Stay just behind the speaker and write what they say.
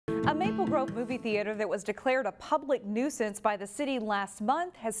A Maple Grove movie theater that was declared a public nuisance by the city last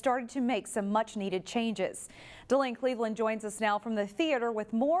month has started to make some much-needed changes. Delane Cleveland joins us now from the theater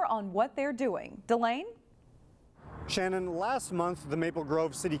with more on what they're doing. Delane? Shannon, last month the Maple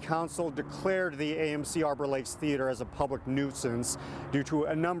Grove City Council declared the AMC Arbor Lakes Theater as a public nuisance due to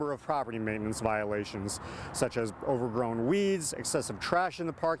a number of property maintenance violations, such as overgrown weeds, excessive trash in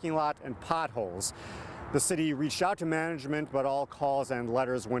the parking lot, and potholes. The city reached out to management, but all calls and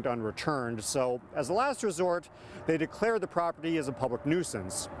letters went unreturned. So, as a last resort, they declared the property as a public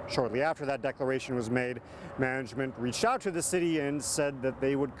nuisance. Shortly after that declaration was made, management reached out to the city and said that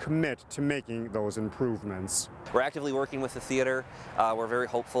they would commit to making those improvements. We're actively working with the theater. We're very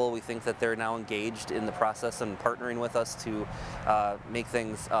hopeful. We think that they're now engaged in the process and partnering with us to make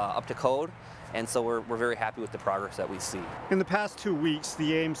things up to code. And so we're very happy with the progress that we see. In the past 2 weeks,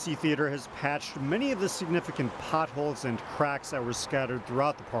 the AMC Theater has patched many of the significant potholes and cracks that were scattered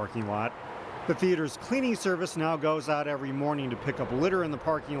throughout the parking lot. The theater's cleaning service now goes out every morning to pick up litter in the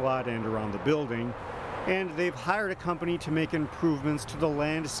parking lot and around the building. And they've hired a company to make improvements to the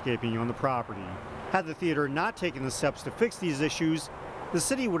landscaping on the property. Had the theater not taken the steps to fix these issues, the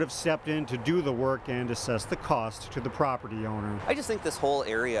city would have stepped in to do the work and assess the cost to the property owner. I just think this whole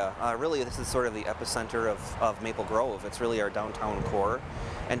area, really this is sort of the epicenter of Maple Grove. It's really our downtown core.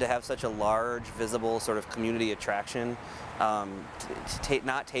 And to have such a large, visible sort of community attraction,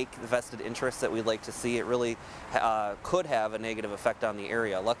 not take the vested interest that we'd like to see, it really could have a negative effect on the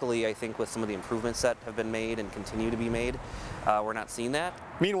area. Luckily, I think with some of the improvements that have been made and continue to be made, we're not seeing that.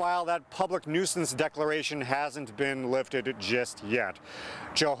 Meanwhile, that public nuisance declaration hasn't been lifted just yet.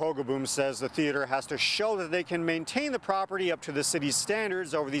 Joe Hogeboom says the theater has to show that they can maintain the property up to the city's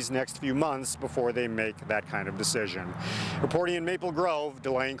standards over these next few months before they make that kind of decision. Reporting in Maple Grove,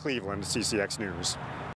 Delane Cleveland, CCX News.